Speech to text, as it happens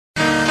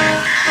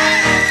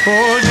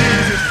Oh,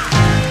 Jesus,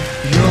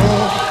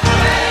 your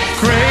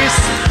grace,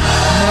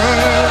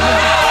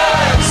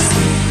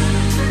 mercy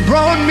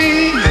brought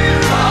me.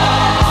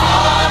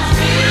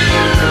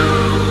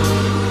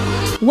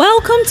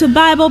 Welcome to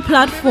Bible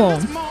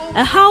Platform,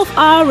 a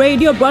half-hour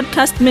radio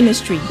broadcast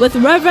ministry with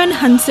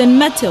Rev.Hansen,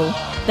 Mettle,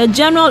 the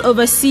General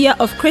Overseer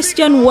of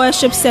Christian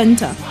Worship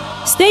Center.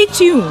 Stay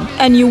tuned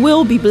and you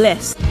will be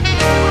blessed.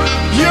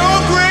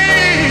 Your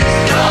grace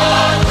and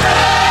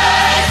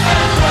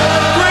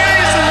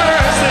mercy,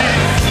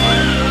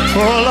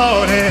 oh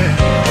Lord,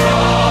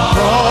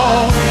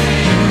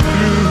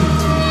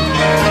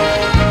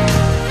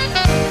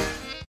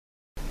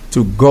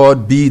 To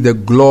God be the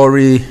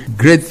glory.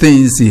 Great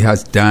things he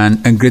has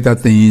done and greater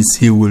things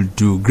he will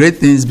do. Great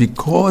things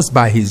because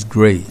by his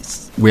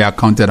grace we are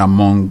counted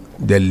among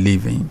the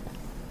living.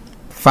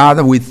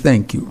 Father, we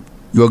thank you.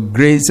 Your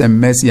grace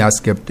and mercy has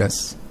kept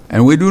us,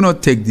 and we do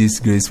not take this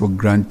grace for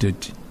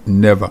granted.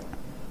 Never.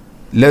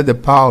 Let the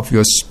power of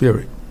your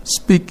Spirit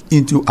speak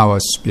into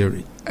our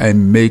spirit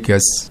and make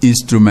us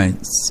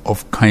instruments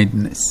of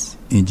kindness.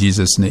 In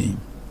Jesus' name,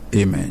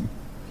 amen.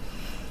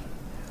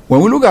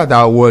 When we look at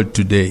our world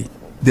today,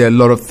 there are a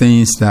lot of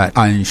things that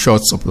are in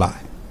short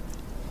supply.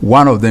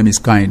 One of them is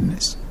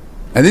kindness.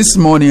 And this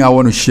morning I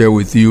want to share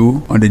with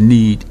you on the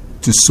need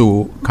to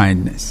sow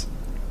kindness.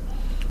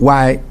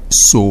 Why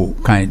sow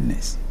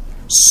kindness?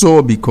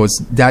 Sow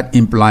because that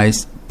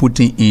implies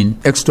putting in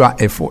extra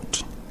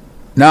effort.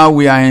 Now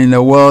we are in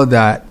a world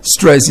that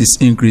stress is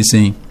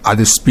increasing at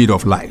the speed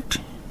of light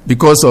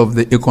because of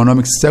the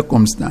economic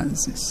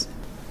circumstances,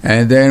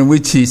 and then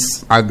which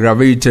is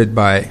aggravated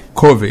by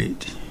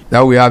COVID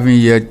that we haven't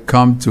yet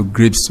come to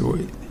grips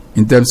with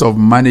in terms of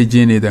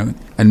managing it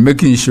and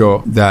making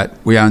sure that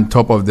we are on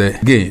top of the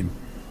game.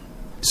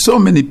 So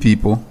many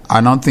people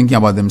are not thinking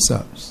about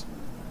themselves.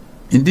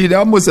 Indeed,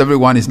 almost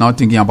everyone is now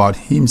thinking about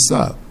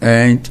himself.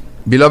 And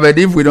beloved,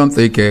 if we don't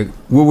take care,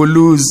 we will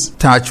lose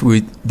touch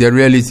with the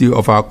reality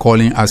of our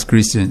calling as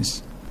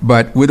Christians.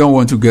 But we don't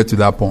want to get to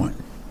that point.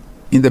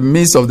 In the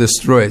midst of the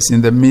stress,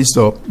 in the midst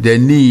of the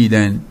need,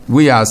 and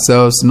we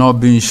ourselves not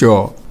being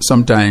sure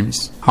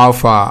sometimes how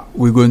far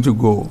we're going to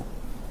go,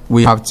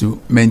 we have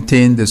to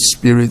maintain the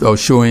spirit of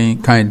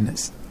showing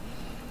kindness.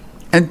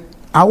 And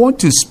I want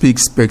to speak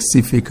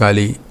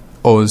specifically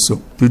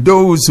also to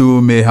those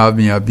who may have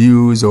been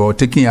abused or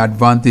taken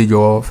advantage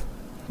of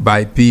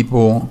by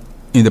people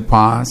in the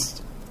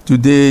past.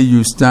 Today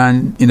you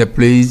stand in a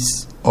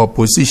place or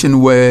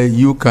position where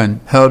you can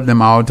help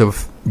them out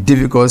of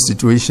difficult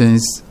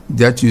situations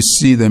that you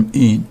see them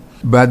in,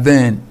 but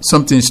then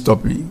something's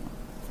stopping you.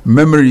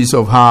 Memories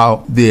of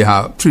how they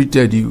have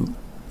treated you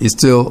is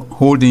still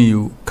holding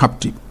you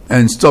captive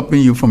and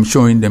stopping you from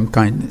showing them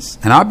kindness.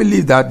 And I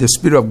believe that the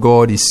Spirit of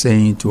God is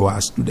saying to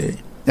us today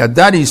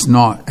that is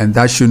not and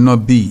that should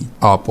not be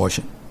our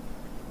portion.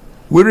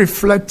 We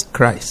reflect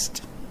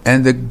Christ,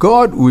 and the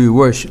God we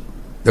worship,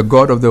 the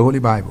God of the Holy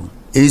Bible,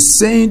 is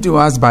saying to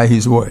us by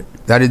his word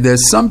that if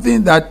there's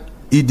something that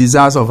he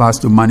desires of us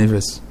to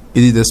manifest,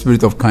 it is the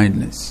spirit of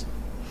kindness.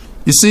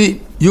 You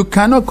see, you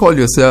cannot call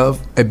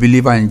yourself a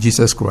believer in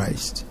Jesus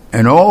Christ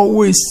and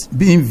always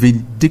being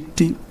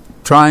vindictive,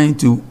 trying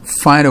to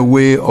find a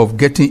way of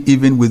getting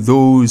even with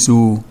those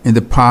who in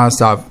the past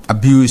have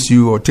abused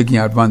you or taken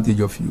advantage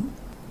of you.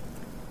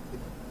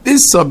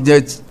 This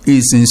subject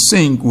is in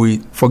sync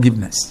with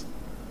forgiveness.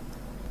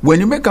 When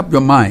you make up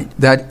your mind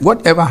that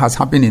whatever has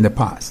happened in the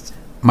past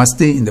must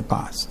stay in the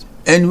past,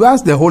 and you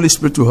ask the Holy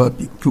Spirit to help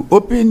you, to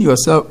open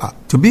yourself up,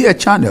 to be a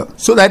channel,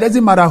 so that it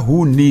doesn't matter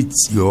who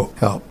needs your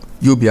help,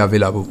 you'll be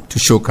available to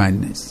show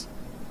kindness.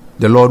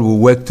 The Lord will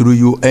work through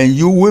you, and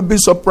you will be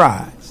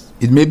surprised.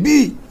 It may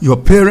be your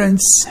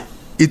parents,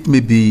 it may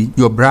be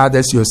your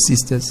brothers, your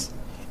sisters,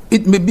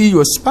 it may be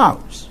your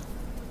spouse.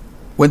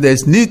 When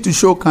there's need to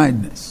show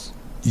kindness,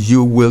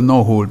 you will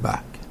not hold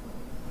back.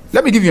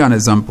 Let me give you an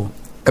example,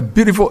 a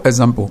beautiful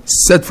example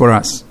set for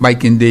us by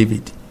King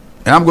David.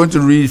 And I'm going to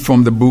read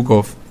from the book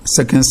of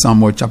 2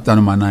 Samuel chapter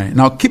number 9.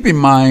 Now keep in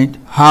mind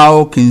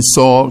how King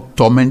Saul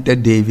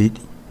tormented David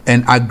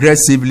and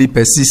aggressively,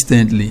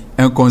 persistently,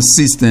 and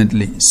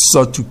consistently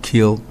sought to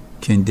kill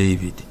King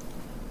David.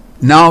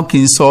 Now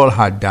King Saul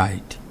had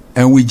died,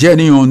 and we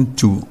journey on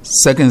to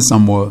 2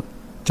 Samuel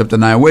chapter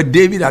 9, where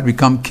David had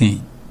become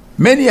king.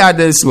 Many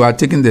others who are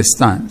taking the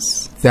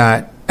stance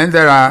that, and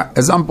there are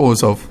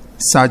examples of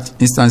such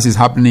instances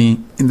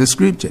happening in the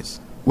scriptures,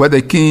 where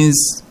the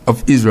kings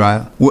of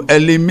Israel will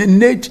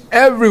eliminate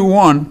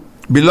everyone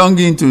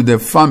belonging to the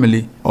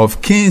family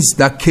of kings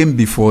that came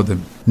before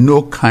them.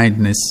 No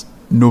kindness,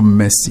 no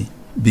mercy,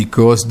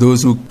 because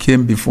those who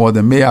came before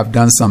them may have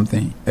done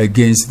something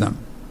against them.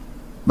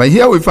 But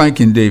here we find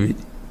King David,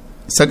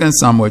 2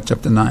 Samuel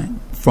chapter 9,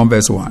 from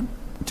verse 1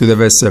 to the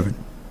verse 7.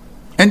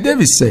 And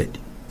David said,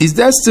 "Is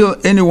there still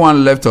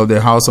anyone left of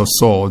the house of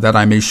Saul, that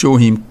I may show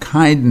him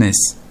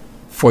kindness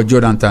for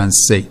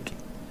Jonathan's sake?"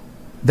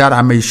 That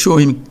I may show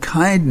him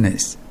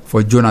kindness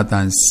for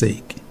Jonathan's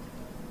sake.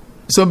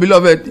 So,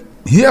 beloved,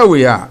 here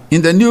we are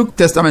in the New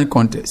Testament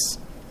context.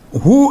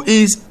 Who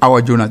is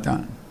our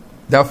Jonathan?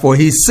 that for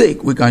his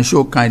sake we can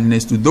show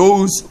kindness to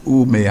those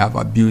who may have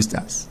abused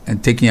us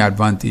and taken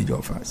advantage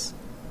of us.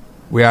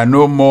 We are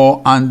no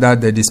more under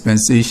the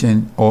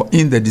dispensation or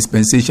in the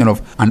dispensation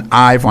of an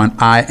eye for an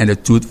eye and a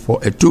tooth for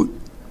a tooth.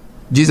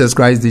 Jesus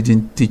Christ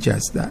didn't teach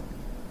us that.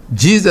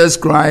 Jesus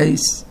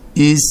Christ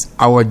is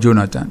our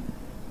Jonathan.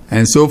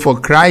 And so for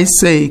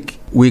Christ's sake,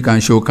 we can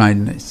show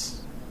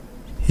kindness.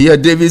 Here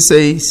David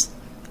says,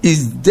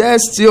 is there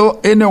still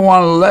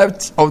anyone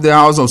left of the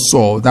house of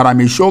Saul that I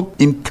may show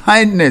him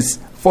kindness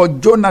for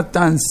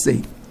Jonathan's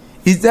sake?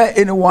 Is there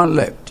anyone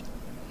left?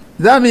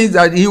 That means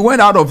that he went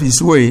out of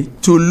his way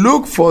to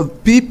look for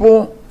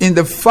people in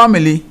the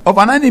family of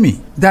an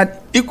enemy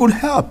that he could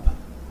help.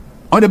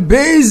 On the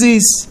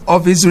basis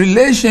of his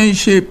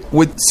relationship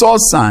with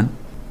Saul's son,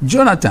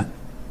 Jonathan.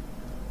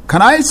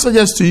 Can I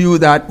suggest to you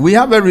that we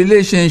have a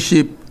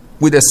relationship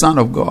with the Son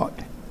of God?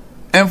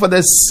 And for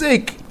the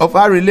sake of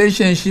our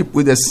relationship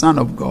with the Son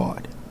of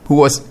God, who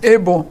was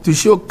able to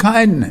show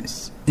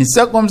kindness in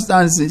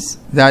circumstances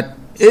that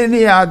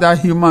any other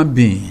human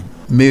being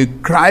may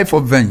cry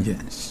for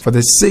vengeance, for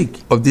the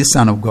sake of this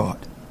Son of God,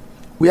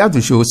 we have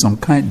to show some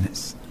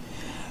kindness.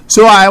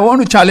 So I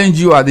want to challenge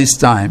you at this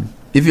time.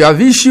 If you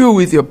have issue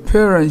with your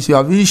parents, you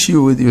have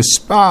issue with your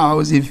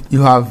spouse, if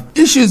you have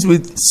issues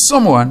with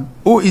someone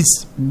who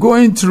is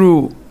going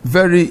through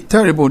very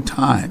terrible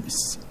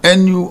times,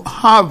 and you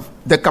have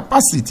the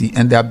capacity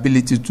and the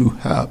ability to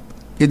help,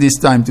 it is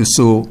time to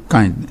show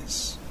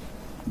kindness.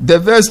 The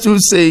verse 2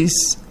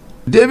 says,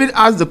 David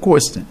asked the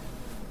question.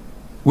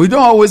 We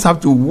don't always have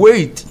to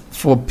wait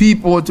for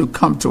people to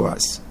come to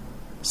us.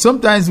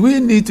 Sometimes we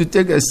need to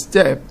take a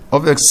step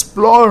of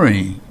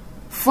exploring,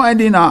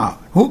 finding out,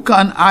 who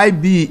can I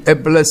be a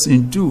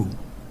blessing to?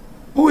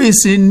 Who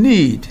is in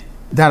need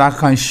that I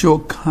can show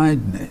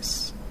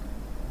kindness?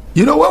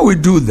 You know, when we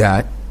do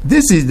that,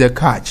 this is the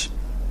catch.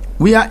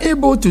 We are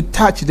able to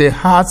touch the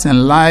hearts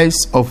and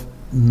lives of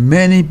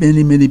many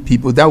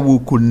people that we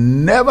could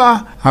never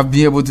have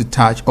been able to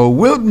touch or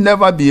will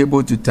never be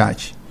able to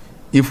touch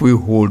if we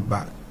hold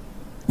back.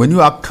 When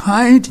you are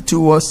kind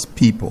towards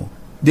people,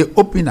 they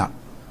open up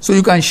so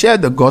you can share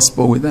the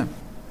gospel with them.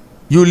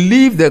 You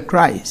live the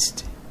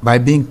Christ by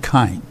being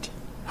kind.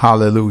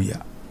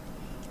 Hallelujah.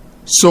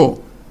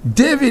 So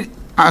David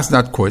asked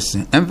that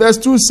question, and verse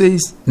 2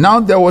 says, now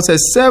there was a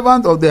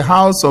servant of the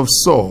house of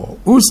Saul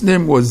whose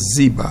name was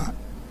Ziba,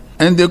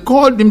 and they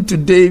called him to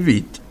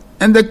David,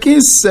 and the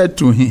king said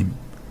to him,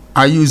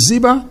 are you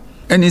Ziba?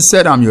 And he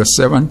said, I'm your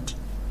servant.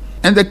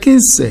 And the king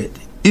said,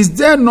 is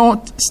there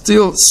not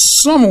still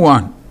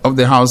someone of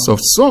the house of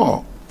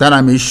Saul that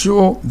I may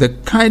show the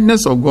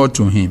kindness of God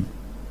to him?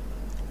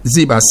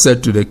 Ziba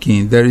said to the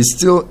king, there is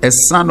still a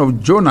son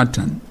of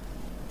Jonathan.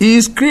 He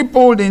is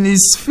crippled in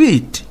his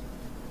feet.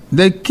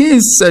 The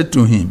king said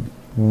to him,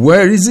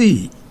 where is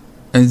he?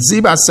 And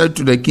Ziba said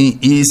to the king,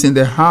 he is in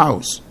the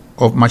house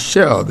of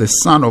Mettle, the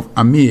son of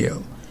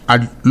Amiel,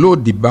 at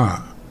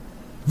Lo-debar.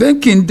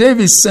 Then King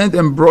David sent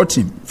and brought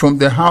him from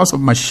the house of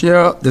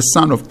Mettle, the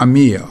son of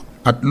Amiel,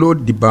 at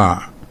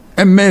Lo-debar.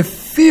 And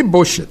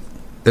Mephibosheth,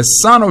 the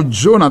son of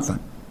Jonathan,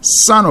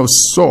 son of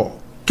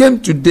Saul,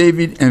 came to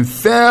David and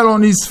fell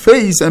on his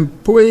face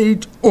and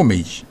paid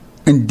homage.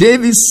 And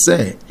David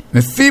said,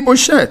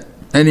 Mephibosheth.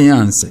 And he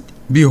answered,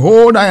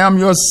 behold, I am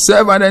your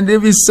servant. And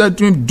David said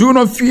to him, do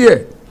not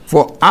fear,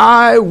 for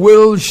I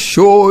will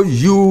show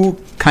you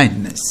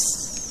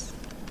kindness.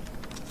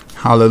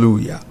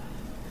 Hallelujah.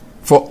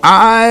 For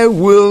I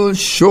will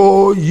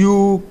show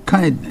you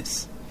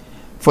kindness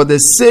for the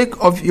sake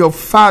of your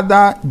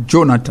father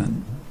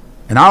Jonathan.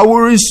 And I will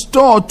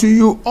restore to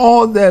you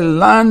all the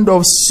land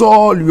of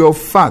Saul your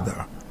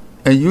father,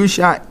 and you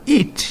shall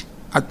eat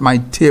at my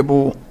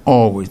table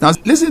always. Now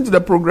listen to the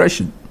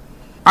progression.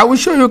 I will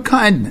show you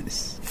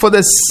kindness for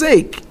the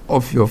sake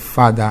of your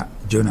father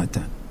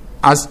Jonathan.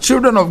 As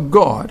children of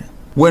God,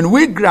 when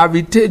we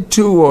gravitate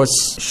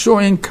towards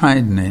showing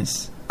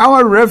kindness,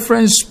 our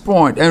reference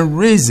point and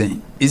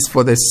reason is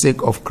for the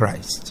sake of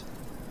Christ.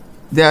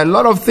 There are a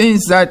lot of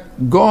things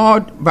that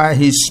God, by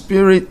His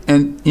Spirit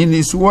and in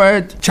His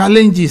Word,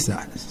 challenges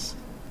us,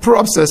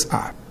 props us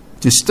up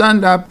to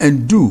stand up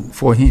and do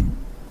for Him.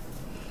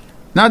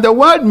 Now, the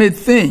world may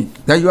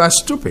think that you are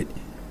stupid.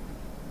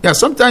 Yeah,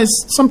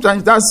 sometimes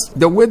that's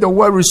the way the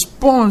world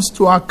responds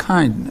to our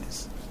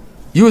kindness.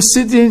 You're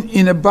sitting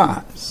in a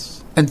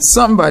bus and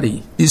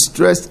somebody is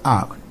stressed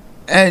out,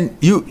 and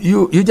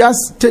you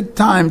just take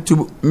time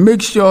to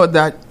make sure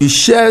that you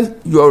share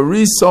your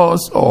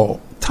resource or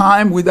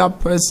time with that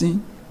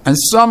person, and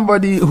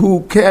somebody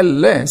who cares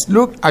less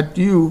look at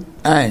you,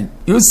 and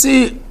you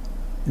see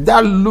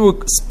that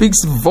look speaks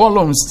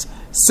volumes,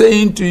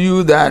 saying to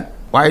you that,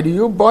 why do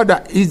you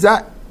bother? Is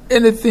that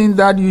anything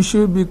that you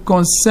should be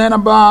concerned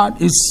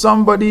about? Is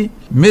somebody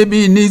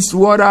maybe needs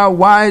water?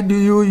 Why do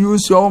you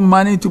use your own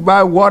money to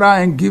buy water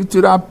and give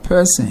to that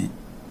person?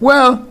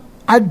 Well,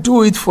 I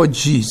do it for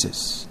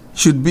Jesus.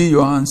 Should be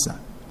your answer.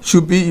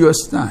 Should be your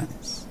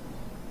stance.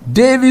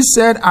 David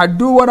said, I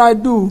do what I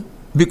do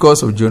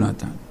because of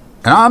Jonathan.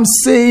 And I'm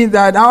saying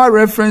that our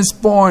reference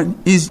point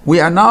is we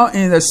are now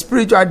in the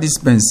spiritual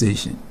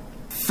dispensation.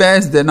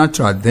 First the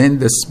natural, then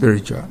the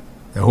spiritual.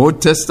 The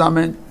Old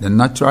Testament, the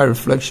natural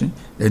reflection.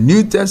 The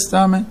New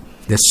Testament,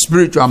 the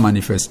spiritual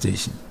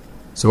manifestation.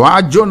 So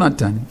our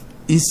Jonathan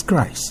is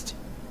Christ.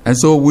 And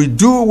so we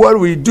do what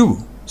we do,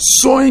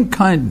 sowing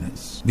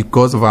kindness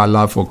because of our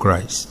love for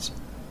Christ.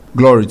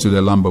 Glory to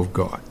the Lamb of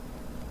God.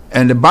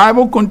 And the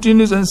Bible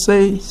continues and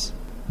says,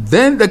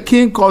 then the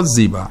king called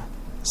Ziba,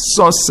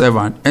 Saw's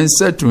servant, and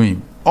said to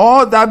him,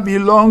 all that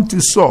belonged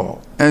to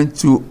Saul and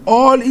to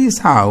all his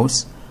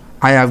house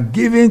I have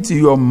given to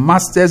your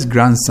master's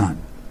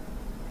grandson.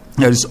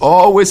 There is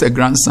always a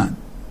grandson.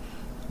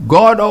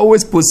 God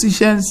always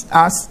positions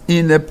us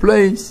in a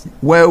place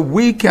where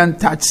we can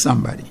touch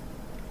somebody.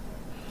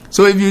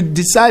 So if you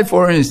decide,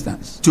 for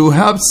instance, to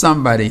help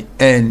somebody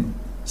and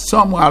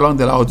somewhere along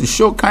the line, or to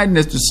show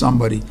kindness to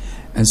somebody,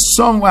 and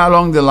somewhere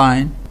along the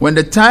line, when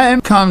the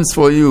time comes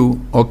for you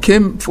or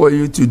came for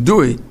you to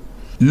do it,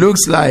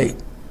 looks like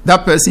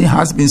that person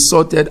has been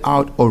sorted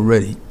out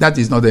already. That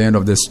is not the end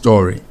of the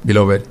story,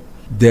 beloved.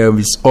 There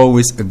is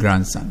always a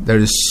grandson. There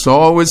is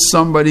always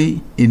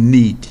somebody in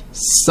need,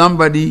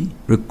 somebody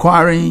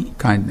requiring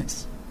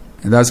kindness.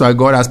 And that's why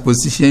God has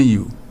positioned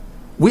you.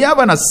 We have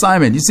an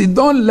assignment. You see,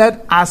 don't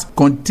let us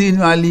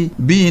continually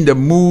be in the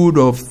mood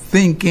of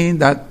thinking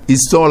that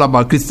it's all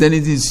about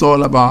Christianity, it's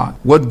all about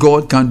what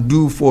God can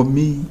do for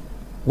me,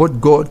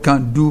 what God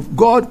can do.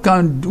 God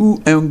can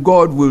do and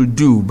God will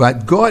do,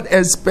 but God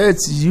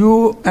expects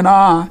you and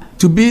I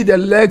to be the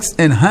legs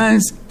and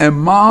hands and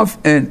mouth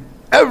and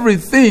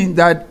everything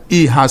that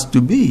He has to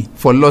be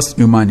for lost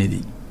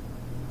humanity.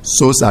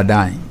 Souls are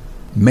dying.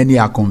 Many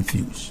are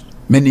confused.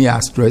 Many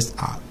are stressed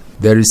out.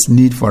 There is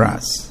need for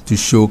us to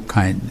show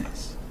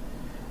kindness.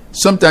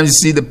 Sometimes you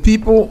see the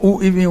people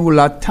who even will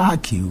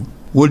attack you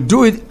will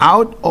do it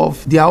out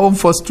of their own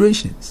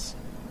frustrations.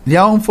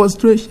 Their own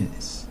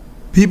frustrations.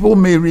 People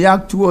may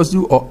react towards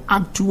you or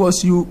act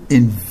towards you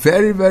in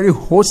very, very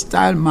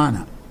hostile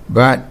manner.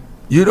 But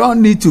you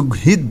don't need to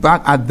hit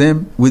back at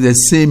them with the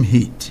same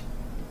hit.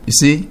 You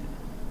see?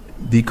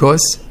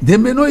 Because they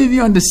may not even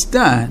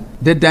understand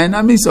the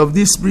dynamics of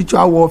this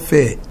spiritual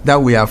warfare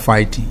that we are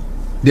fighting.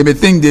 They may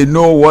think they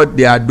know what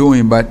they are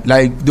doing, but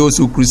like those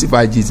who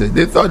crucified Jesus,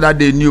 they thought that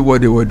they knew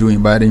what they were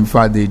doing, but in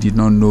fact they did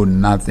not know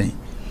nothing.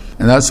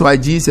 And that's why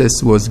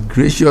Jesus was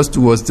gracious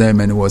towards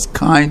them and was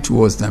kind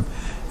towards them.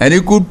 And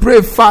He could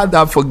pray,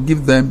 Father,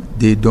 forgive them.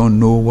 They don't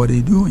know what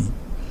they're doing.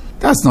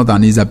 That's not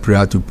an easy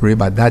prayer to pray,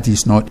 but that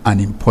is not an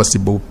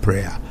impossible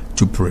prayer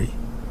to pray.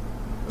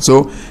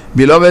 So,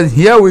 beloved,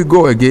 here we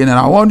go again, and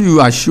I want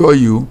to assure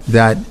you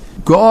that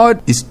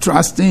God is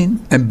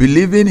trusting and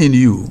believing in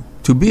you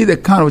to be the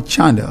kind of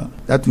channel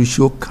that will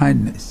show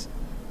kindness,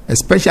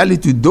 especially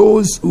to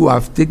those who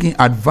have taken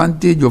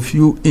advantage of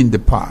you in the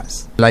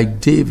past,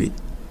 like David.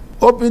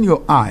 Open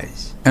your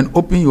eyes and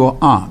open your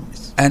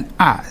arms and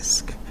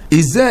ask,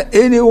 is there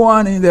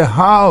anyone in the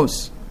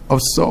house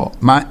of Saul,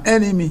 my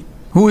enemy,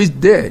 who is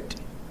dead?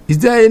 Is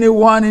there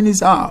anyone in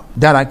his house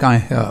that I can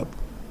help?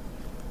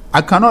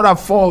 I cannot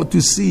afford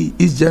to see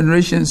his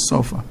generation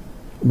suffer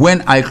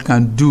when I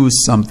can do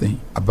something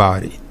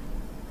about it.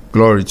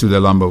 Glory to the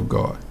Lamb of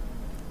God.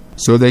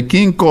 So the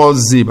king called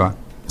Ziba,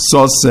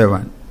 Saul's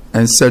servant,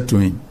 and said to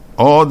him,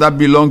 all that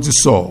belonged to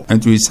Saul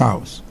and to his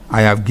house,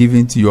 I have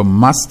given to your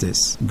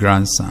master's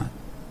grandson.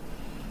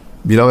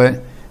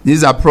 Beloved,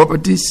 these are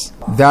properties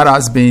that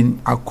has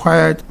been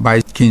acquired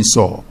by King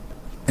Saul.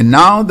 And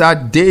now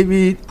that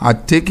David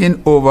had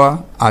taken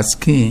over as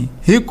king,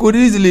 he could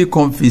easily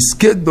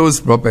confiscate those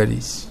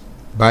properties.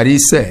 But he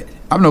said,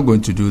 I'm not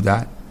going to do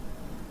that.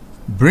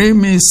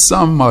 Bring me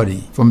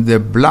somebody from the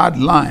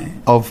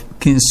bloodline of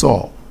King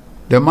Saul,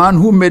 the man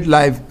who made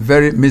life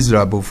very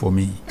miserable for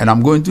me, and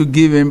I'm going to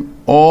give him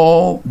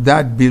all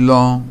that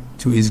belonged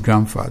to his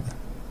grandfather.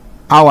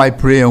 How I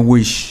pray and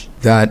wish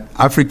that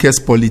Africa's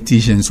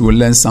politicians will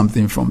learn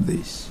something from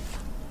this.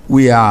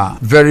 We are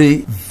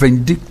very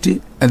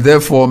vindictive, and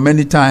therefore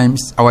many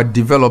times our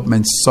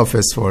development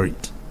suffers for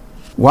it.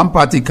 One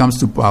party comes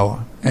to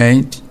power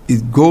and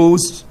it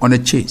goes on a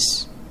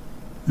chase,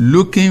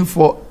 looking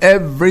for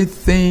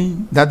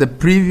everything that the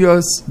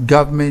previous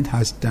government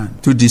has done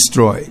to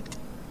destroy it.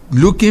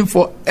 Looking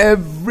for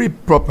every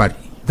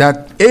property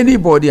that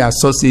anybody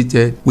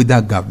associated with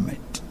that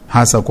government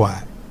has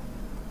acquired.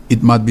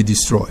 It must be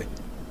destroyed.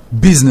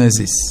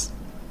 Businesses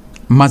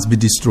must be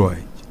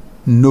destroyed.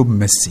 No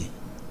mercy.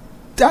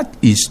 That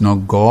is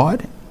not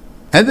God.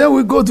 And then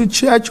we go to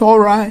church, all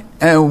right,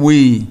 and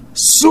we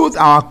soothe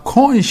our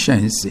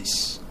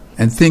consciences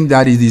and think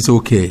that it is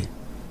okay.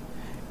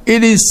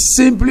 It is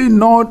simply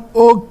not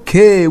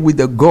okay with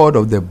the God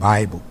of the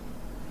Bible.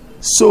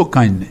 Sow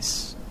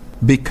kindness.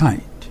 Be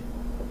kind.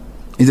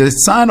 It's a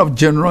sign of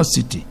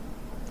generosity.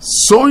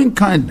 Sowing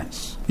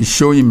kindness is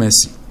showing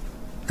mercy.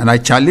 And I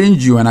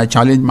challenge you and I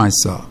challenge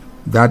myself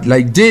that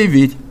like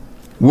David,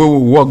 we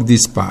will walk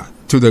this path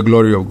to the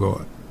glory of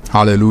God.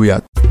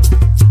 Hallelujah.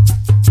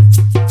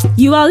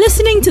 You are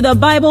listening to the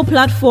Bible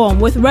Platform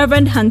with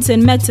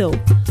Rev.Hansen Mettle.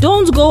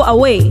 Don't go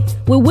away.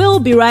 We will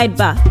be right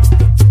back.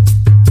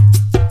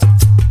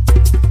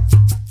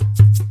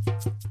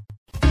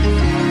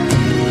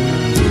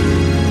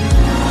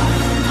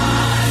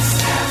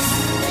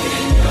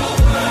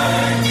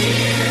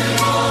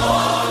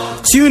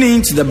 Tune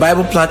in to the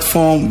Bible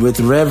platform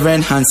with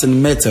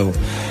Rev.Hansen Mettle.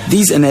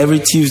 This and every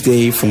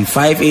Tuesday from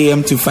 5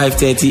 a.m. to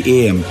 5:30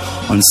 a.m.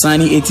 on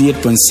Sunny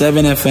 88.7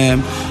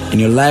 FM,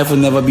 and your life will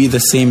never be the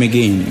same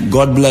again.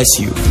 God bless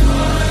you.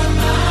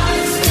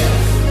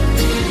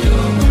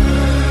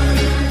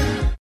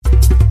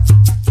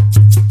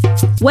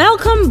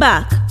 Welcome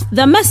back.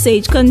 The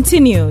message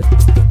continued.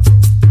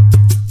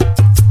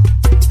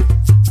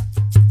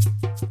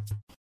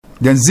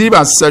 Then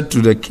Ziba said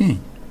to the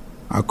king,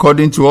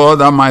 according to all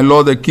that my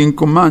lord the king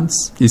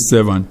commands his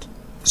servant,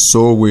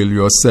 so will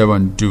your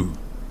servant do.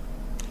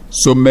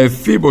 So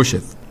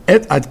Mephibosheth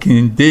ate at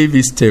King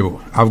David's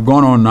table. I've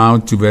gone on now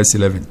to verse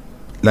 11.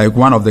 Like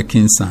one of the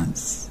king's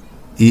sons,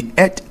 he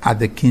ate at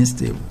the king's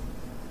table.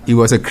 He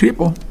was a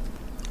cripple.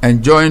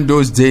 And during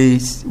those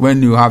days,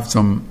 when you have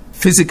some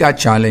physical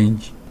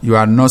challenge, you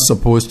are not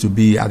supposed to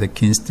be at the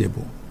king's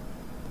table.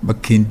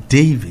 But King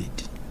David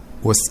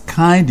was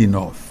kind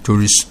enough to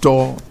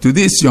restore to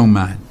this young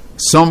man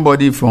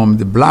somebody from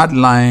the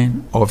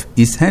bloodline of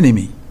his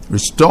enemy,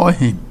 restore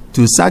him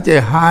to such a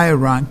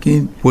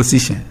high-ranking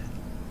position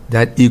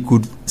that he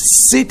could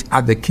sit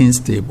at the king's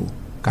table.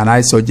 Can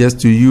I suggest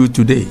to you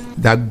today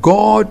that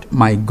God,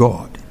 my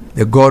God,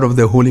 the God of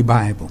the Holy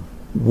Bible,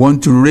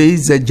 want to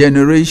raise a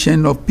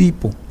generation of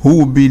people who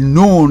will be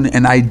known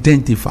and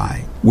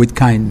identified with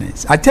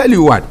kindness. I tell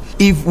you what,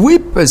 if we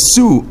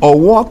pursue or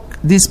walk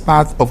this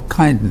path of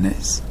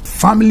kindness,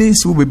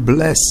 families will be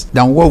blessed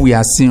than what we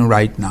are seeing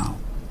right now.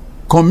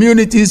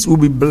 Communities will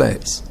be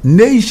blessed.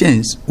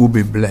 Nations will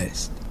be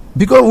blessed.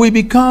 Because we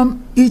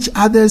become each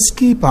other's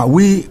keeper.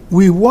 We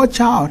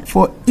watch out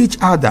for each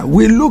other.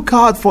 We look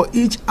out for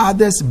each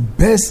other's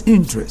best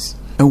interests.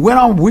 And when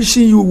I'm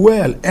wishing you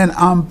well and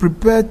I'm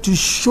prepared to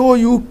show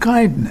you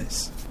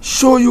kindness,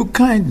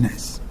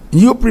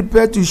 you're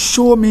prepared to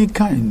show me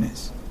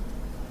kindness,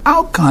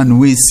 how can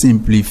we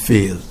simply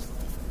fail?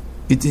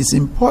 It is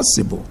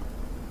impossible.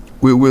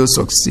 We will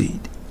succeed.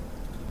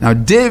 Now,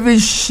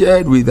 David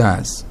shared with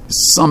us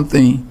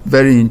something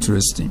very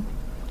interesting.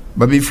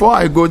 But before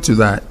I go to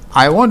that,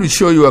 I want to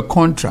show you a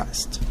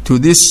contrast to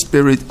this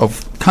spirit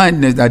of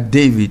kindness that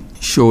David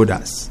showed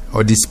us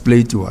or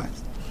displayed to us.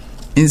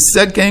 In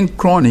 2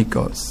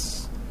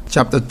 Chronicles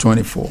chapter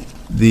 24,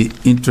 the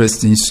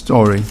interesting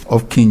story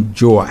of King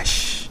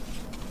Joash.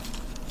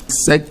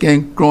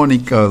 2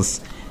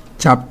 Chronicles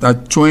chapter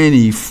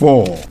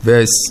 24,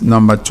 verse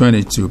number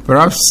 22.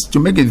 Perhaps to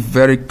make it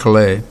very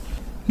clear,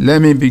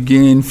 let me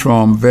begin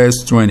from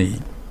verse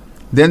 20.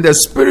 Then the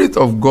Spirit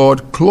of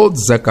God clothed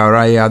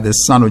Zechariah, the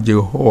son of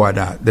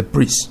Jehoiada, the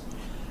priest,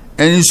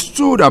 and he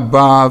stood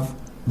above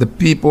the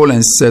people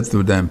and said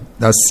to them,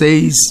 "Thus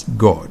says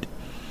God,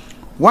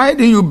 why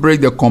do you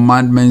break the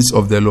commandments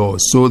of the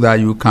Lord so that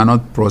you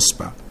cannot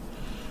prosper?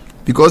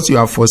 Because you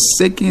have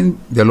forsaken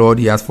the Lord,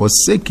 he has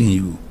forsaken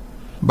you."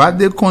 But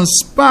they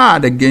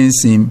conspired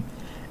against him,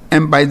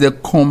 and by the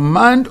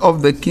command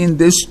of the king,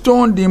 they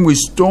stoned him with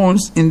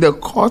stones in the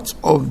court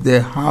of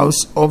the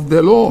house of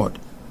the Lord.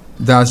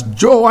 Thus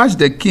Joash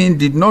the king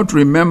did not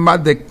remember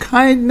the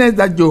kindness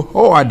that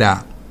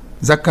Jehoiada,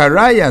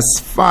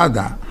 Zechariah's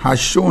father, had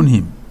shown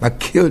him, but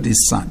killed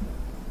his son.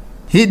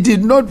 He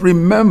did not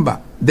remember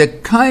the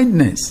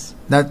kindness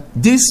that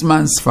this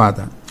man's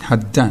father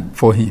had done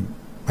for him,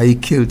 but he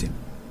killed him.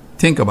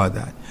 Think about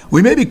that.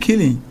 We may be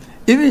killing,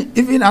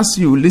 even as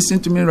you listen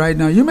to me right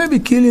now, you may be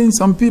killing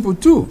some people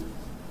too.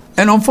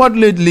 And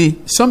unfortunately,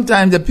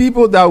 sometimes the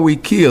people that we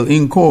kill,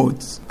 in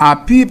quotes, are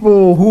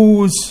people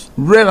whose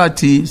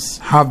relatives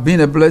have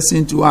been a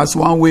blessing to us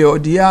one way or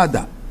the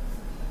other.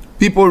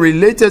 People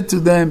related to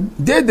them,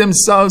 they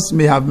themselves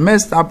may have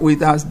messed up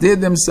with us, they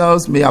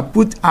themselves may have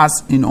put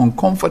us in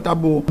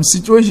uncomfortable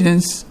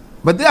situations,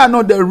 but they are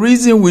not the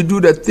reason we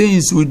do the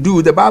things we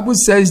do. The Bible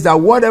says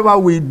that whatever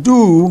we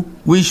do,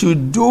 we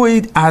should do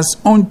it as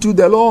unto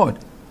the Lord.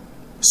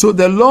 So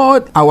the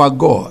Lord, our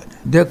God,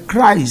 the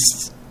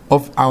Christ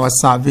of our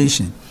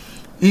salvation,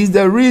 is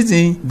the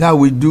reason that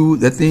we do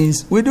the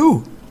things we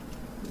do.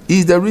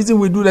 Is the reason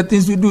we do the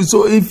things we do.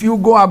 So if you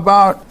go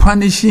about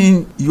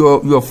punishing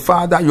your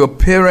father, your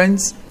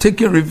parents,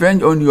 taking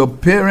revenge on your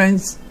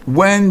parents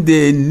when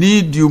they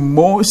need you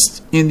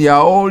most in their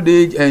old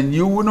age, and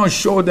you will not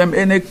show them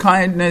any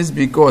kindness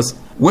because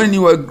when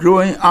you were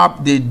growing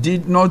up they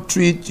did not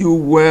treat you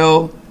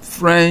well,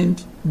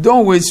 friend,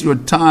 don't waste your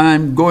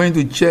time going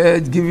to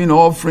church, giving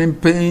offering,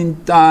 paying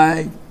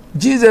tithe.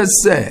 Jesus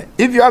said,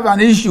 if you have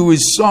an issue with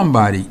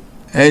somebody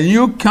and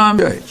you come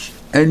to church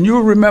and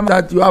you remember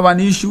that you have an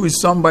issue with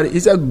somebody,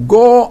 he said,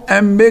 go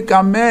and make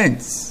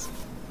amends.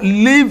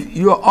 Leave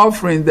your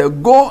offering there.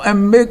 Go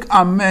and make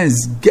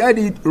amends. Get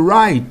it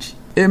right.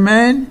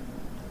 Amen?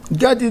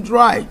 Get it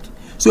right.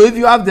 So if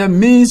you have the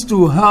means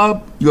to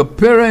help your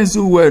parents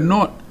who were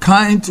not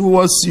kind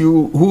towards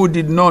you, who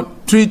did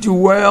not treat you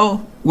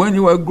well, when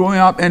you were growing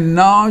up, and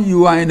now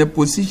you are in a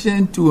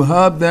position to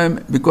help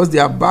them because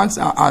their backs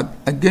are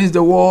against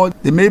the wall.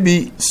 They may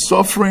be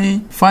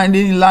suffering,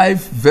 finding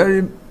life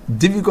very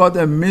difficult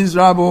and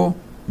miserable.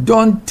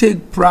 Don't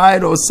take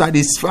pride or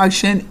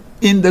satisfaction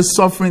in the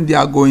suffering they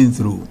are going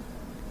through.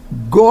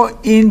 Go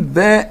in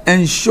there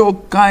and show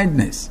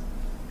kindness.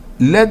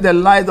 Let the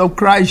light of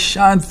Christ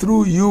shine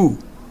through you.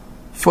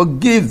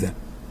 Forgive them.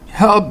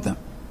 Help them.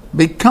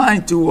 Be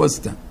kind towards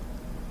them.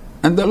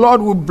 And the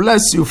Lord will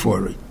bless you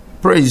for it.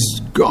 Praise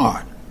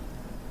God.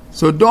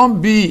 So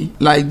don't be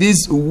like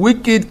this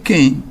wicked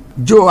king,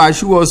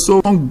 Joash, who was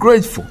so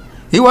ungrateful.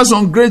 He was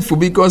ungrateful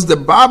because the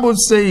Bible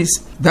says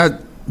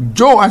that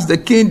Joash the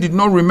king did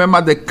not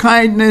remember the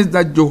kindness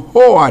that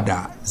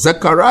Jehoiada,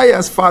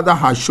 Zechariah's father,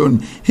 had shown.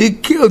 He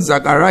killed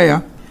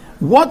Zechariah.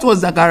 What was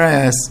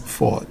Zechariah's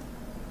fault?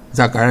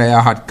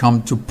 Zechariah had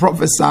come to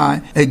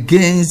prophesy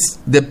against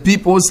the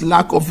people's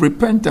lack of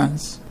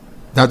repentance.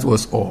 That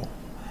was all.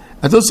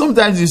 And so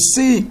sometimes you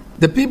see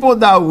the people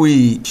that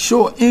we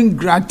show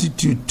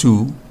ingratitude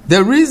to,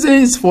 the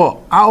reasons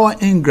for our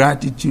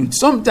ingratitude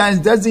sometimes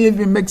doesn't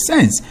even make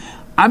sense.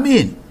 I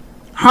mean,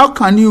 how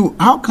can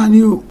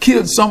you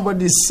kill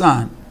somebody's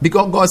son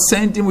because God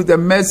sent him with a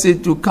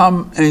message to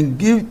come and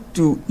give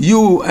to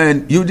you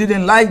and you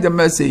didn't like the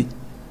message,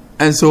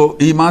 and so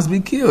he must be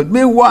killed?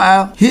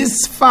 Meanwhile,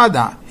 his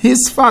father,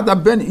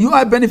 you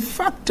are a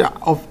benefactor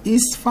of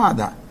his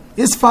father.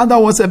 His father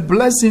was a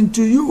blessing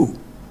to you,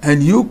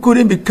 and you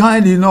couldn't be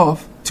kind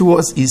enough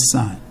towards his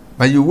son,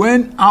 but you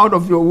went out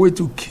of your way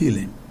to kill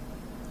him.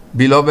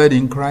 Beloved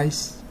in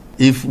Christ,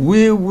 if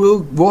we will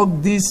walk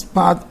this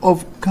path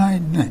of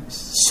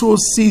kindness, sow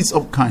seeds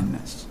of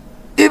kindness,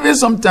 even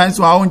sometimes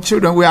to our own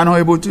children, we are not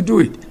able to do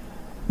it.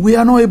 We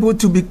are not able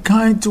to be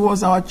kind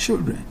towards our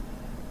children.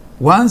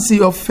 Once he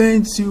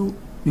offends you,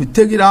 you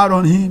take it out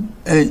on him,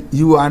 and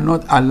you are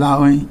not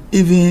allowing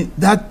even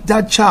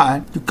that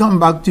child to come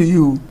back to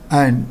you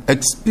and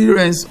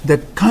experience the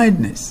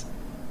kindness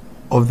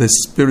of the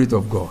Spirit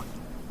of God.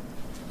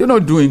 You're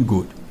not doing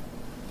good.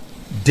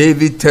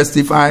 David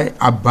testified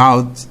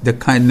about the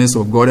kindness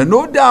of God, and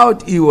no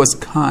doubt he was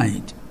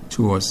kind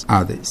towards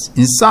others.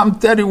 In Psalm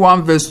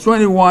 31 verse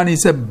 21, he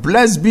said,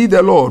 "Blessed be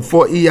the Lord,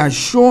 for he has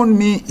shown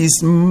me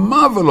his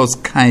marvelous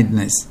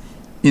kindness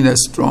in a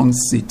strong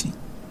city."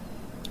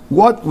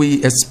 What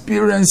we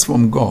experience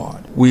from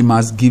God, we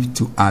must give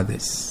to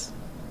others.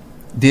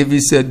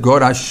 David said,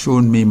 "God has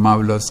shown me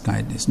marvelous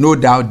kindness." No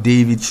doubt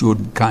David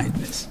showed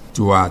kindness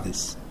to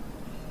others.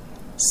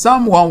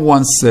 Psalm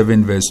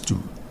 117 verse 2.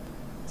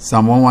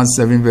 Psalm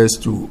 117 verse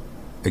 2.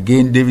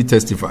 Again, David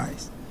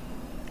testifies,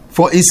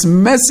 "For his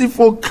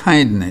merciful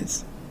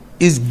kindness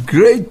is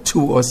great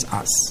towards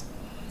us,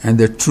 and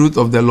the truth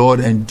of the Lord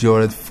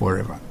endureth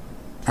forever."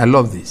 I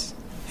love this.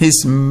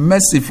 His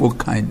merciful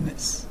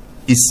kindness.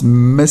 His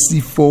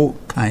merciful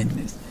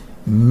kindness.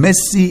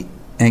 Mercy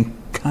and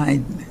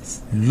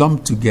kindness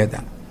lumped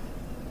together.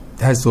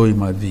 That's all it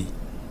must be.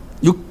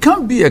 You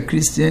can't be a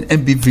Christian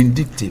and be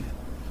vindictive.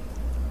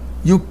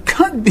 You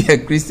can't be a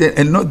Christian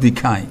and not be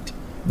kind.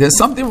 There's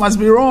something must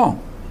be wrong.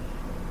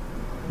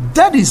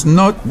 That is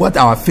not what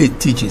our faith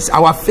teaches.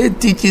 Our faith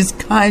teaches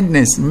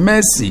kindness,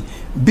 mercy,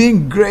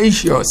 being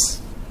gracious.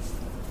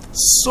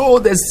 Sow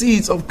the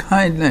seeds of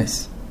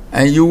kindness,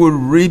 and you will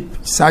reap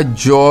such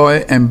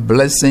joy and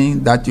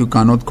blessing that you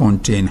cannot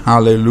contain.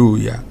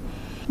 Hallelujah.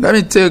 Let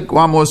me take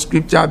one more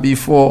scripture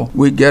before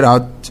we get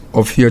out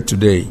of here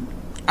today.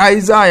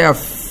 Isaiah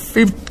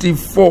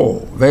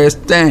 54 verse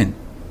 10.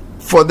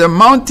 "For the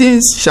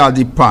mountains shall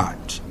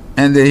depart,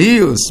 and the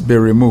hills be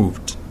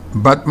removed,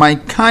 but my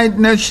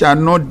kindness shall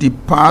not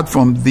depart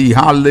from thee."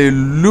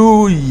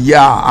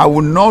 Hallelujah. I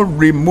will not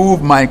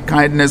remove my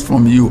kindness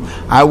from you.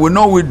 I will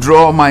not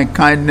withdraw my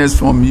kindness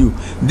from you.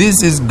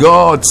 This is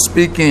God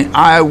speaking.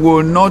 I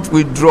will not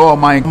withdraw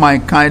my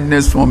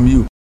kindness from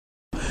you.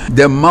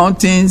 The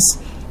mountains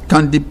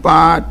can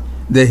depart,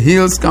 the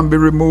hills can be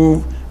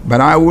removed, but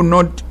I will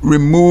not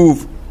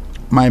remove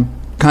my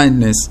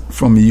kindness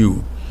from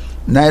you.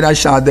 Neither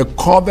shall the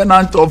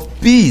covenant of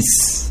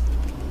peace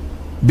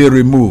be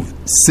removed,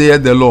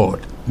 saith the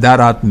Lord, that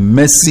hath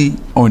mercy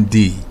on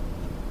thee.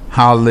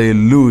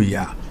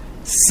 Hallelujah.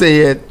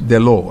 Saith the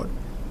Lord,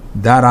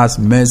 that hath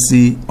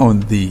mercy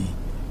on thee.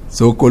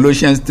 So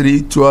Colossians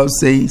 3:12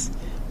 says,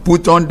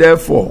 "Put on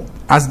therefore,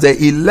 as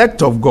the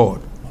elect of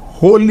God,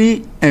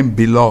 holy and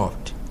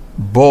beloved,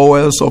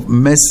 bowels of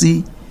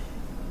mercy,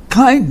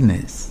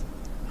 kindness,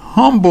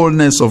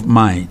 humbleness of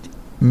mind,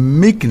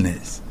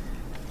 meekness,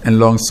 and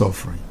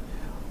long-suffering."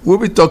 We'll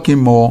be talking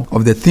more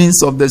of the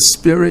things of the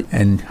Spirit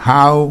and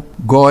how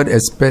God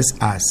expects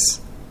us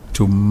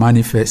to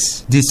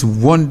manifest these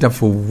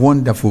wonderful,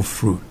 wonderful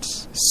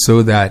fruits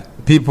so that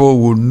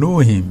people will know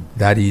Him,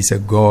 that He is a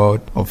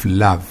God of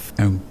love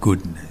and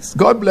goodness.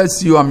 God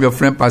bless you. I'm your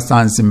friend, Pastor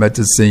Hansen,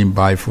 Mettle, saying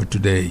bye for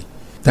today.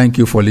 Thank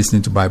you for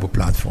listening to Bible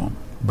Platform.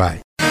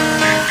 Bye.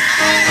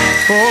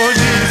 Oh,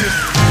 Jesus,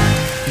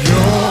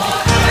 your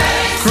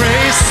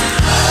grace,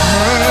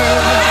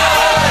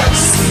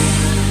 mercy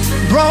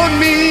brought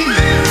me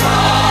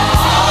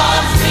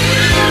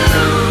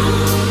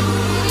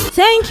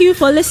Thank you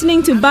for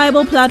listening to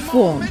Bible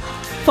Platform.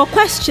 For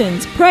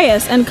questions,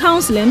 prayers, and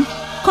counseling,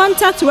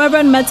 contact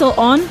Rev. Mettle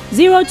on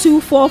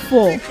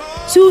 0244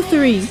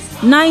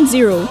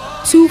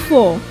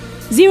 239024,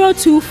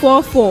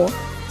 0244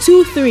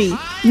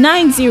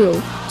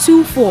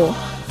 239024.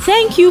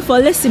 Thank you for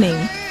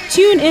listening.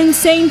 Tune in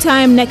same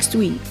time next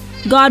week.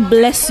 God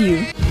bless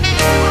you.